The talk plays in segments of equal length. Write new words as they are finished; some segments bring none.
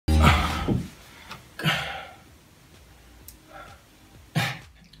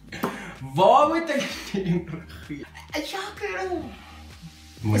Waar moet ek die regie? Jaco!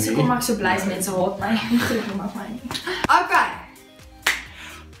 Dus ik kom ook zo blij als mensen haat mij. Gelukkig mag mij niet. Oké.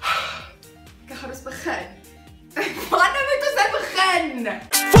 Ik ga dus beginnen. Wanneer moet ons nou beginnen?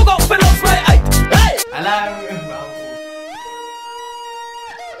 Volg op en los mij uit! Hey! Hallo en welkom.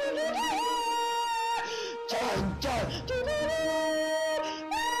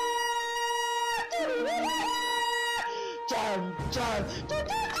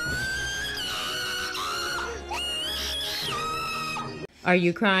 Are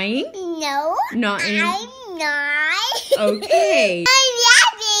you crying? No, Not any. I'm not. Okay. I'm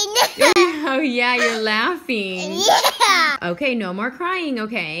laughing. Oh yeah, you're laughing. Yeah. Okay, no more crying,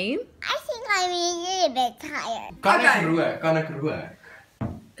 okay? I think I'm a little bit tired. Kan ek roe?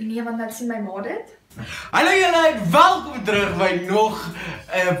 Nee, want dan sien my ma dit. Hallo julle, welkom terug by nog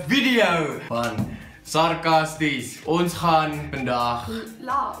 'n video van Sarkasties. Ons gaan vandag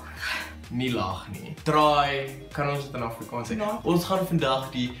Laag. nie lag nie. Try, kan ons dit in Afrikaans sê? Ons gaan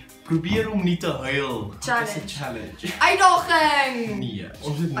vandag die probeer om nie te huil. Challenge. Uitdaging. Nee,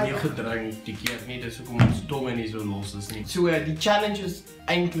 ons het nie gedrink die keer nie, dis hoekom ons tonge nie so los is nie. So die challenge is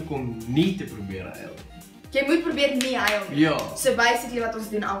eintlik om nie te probeer huil. Jy moet probeer nie huil nie. Ja. So basically wat ons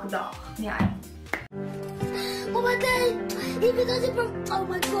doen elke dag. Nie huil. Oh my god. Even though it's from. Oh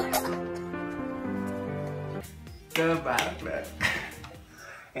my god. Werklik.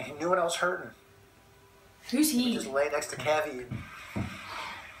 And he knew what I was hurting. Who's He he? just lay next to Cavi.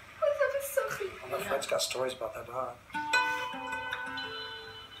 Dat is so goed. My friends got stories about that dog.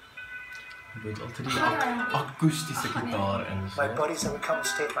 Jy weet altyd die akoestiese gitaar in. My buddies that would come and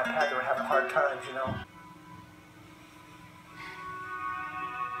stay at my pad, they were having hard times, you know.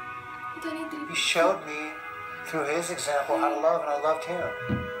 He showed me through his example how to love, and I loved him.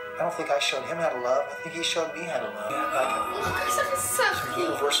 I don't think I showed him how to love. I think he showed me how to love. Like a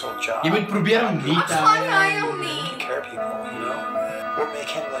universal job. Jy moet probeer om nie te huil nie. Care people, you know, or make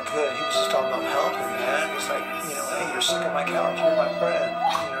him look good. He was just all about helping, man. It was like, you know, hey, you're sick on my couch, you're my friend. You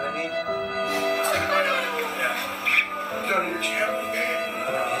know what I mean?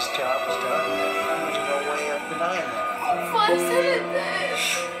 When his job was done, there's no way of denying that. Wat is dit?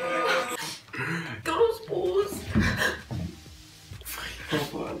 Kan ons pause?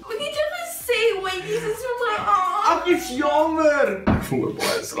 Moet nie dit gesê, hondjies is vir my aan. Ek is jammer. Ek voel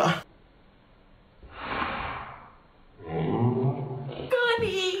baie sleg. Kan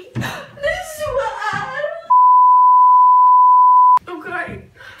nie. Dit is so erg. Okay.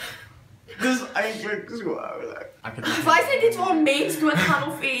 Dis eintlik so oulik. Ek het Wys net dit waar 'n mens doodgaan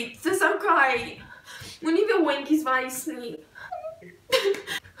of iets. Dis okay. Moenie weer hondjies wys nie.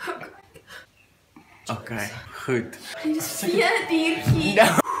 Okay, goed. Dit is vier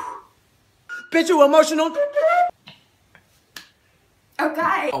diertjies. Bitch, hoe emosioneel.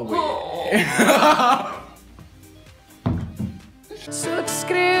 Okay. So ek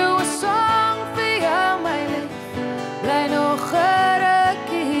skreeu 'n song vir jou my lief. Bly nog 'n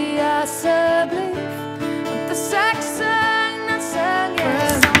rukkie asseblief. Want as ek sing, dan sing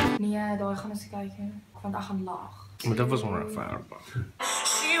jy. Nee, daai gaan ons kyk. Want ek gaan lag. Maar dit was onregverdig.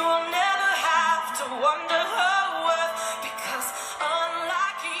 She will never have to wonder her worth. Because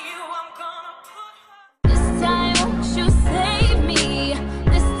unlike you, I'm gonna put her. This time won't you save me?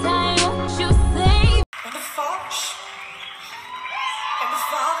 This time won't you save? And the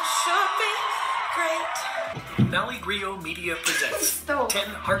fall should be great. Valley Griot Media presents Stop. 10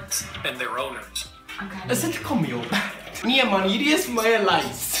 Hearts and Their Owners. Okay. Is dit 'n kameel? Nee man, hierdie is my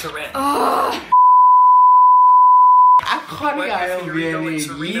lys. CREDS. Ek gaan nie huil weer nie.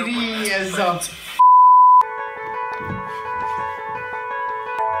 Hierdie is op.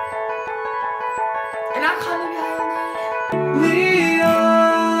 En ek gaan nie huil nie. Lia,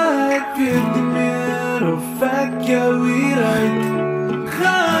 ek weet nie meer of ek jou hier uit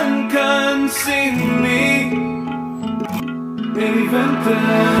gaan kan sien nie. In die winter.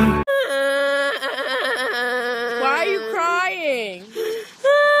 Why are you crying?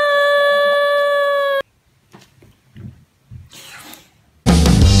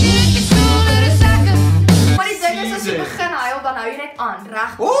 Maar die ding is as jy begin huil, dan hou jy net aan,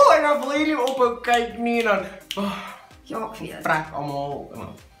 reg? En dan wil jy ophou kyk nie en dan Ja, ek weet. vrek almal en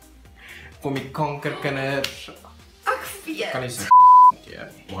dan kom die kankerkinders. Ek weet. Kan nie so ja,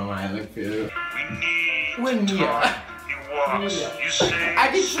 maar eintlik vir jou. O nee.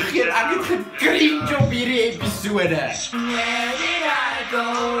 Ek het vergeet, ek het gekringe op hierdie episode.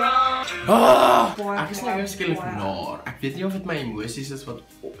 Ek is nou skielik naar. Ek weet nie of dit my emosies is wat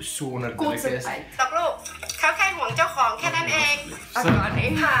so onder druk is. ตกลูกเขาแค่ห่วงเจ้าของแค่นั้นเอง Ek kan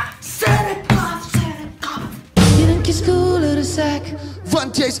nie. Didn't kiss cool little sack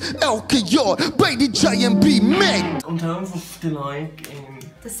want jy's elke jaar by die J&B Mac. Onthou om te like en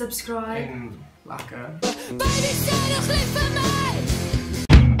Te subscribe. en lekker. Baby, sê nog lief vir my.